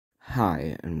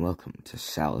Hi, and welcome to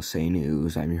SalaSa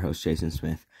News. I'm your host, Jason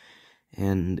Smith,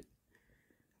 and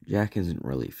Jack isn't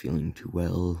really feeling too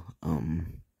well,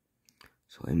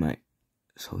 so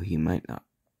he might not,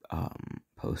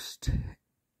 post,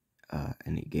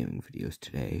 any gaming videos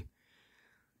today.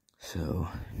 So,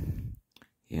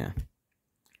 yeah,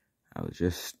 I was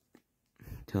just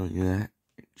telling you that,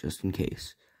 just in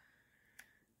case.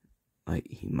 Like,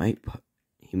 he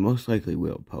most likely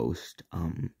will post,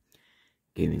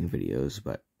 gaming videos,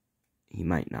 but he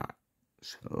might not.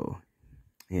 So,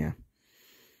 yeah.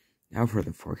 Now for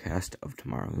the forecast of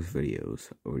tomorrow's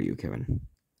videos. Over to you, Kevin.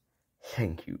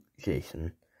 Thank you,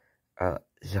 Jason.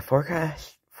 The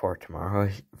forecast for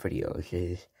tomorrow's videos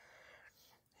is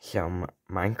some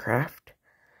Minecraft,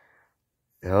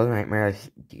 Little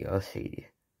Nightmares DLC,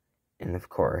 and of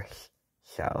course,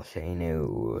 SalaSa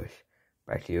News.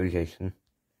 Back to you, Jason.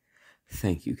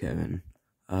 Thank you, Kevin.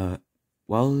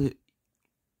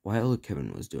 While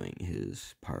Kevin was doing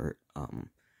his part,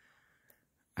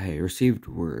 I received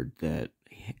word that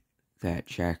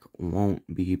Jack won't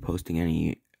be posting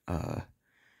any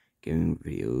gaming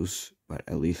videos, but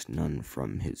at least none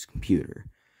from his computer.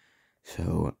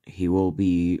 So he will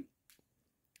be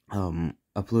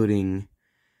uploading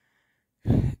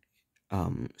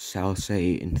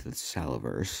SalaSa into the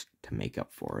Salaverse to make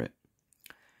up for it.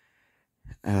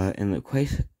 And the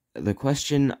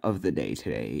question of the day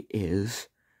today is,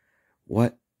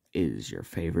 what is your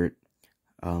favorite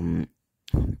Nerf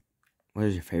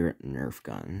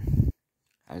gun?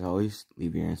 As always,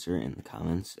 leave your answer in the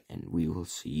comments, and we will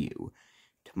see you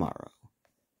tomorrow.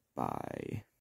 Bye.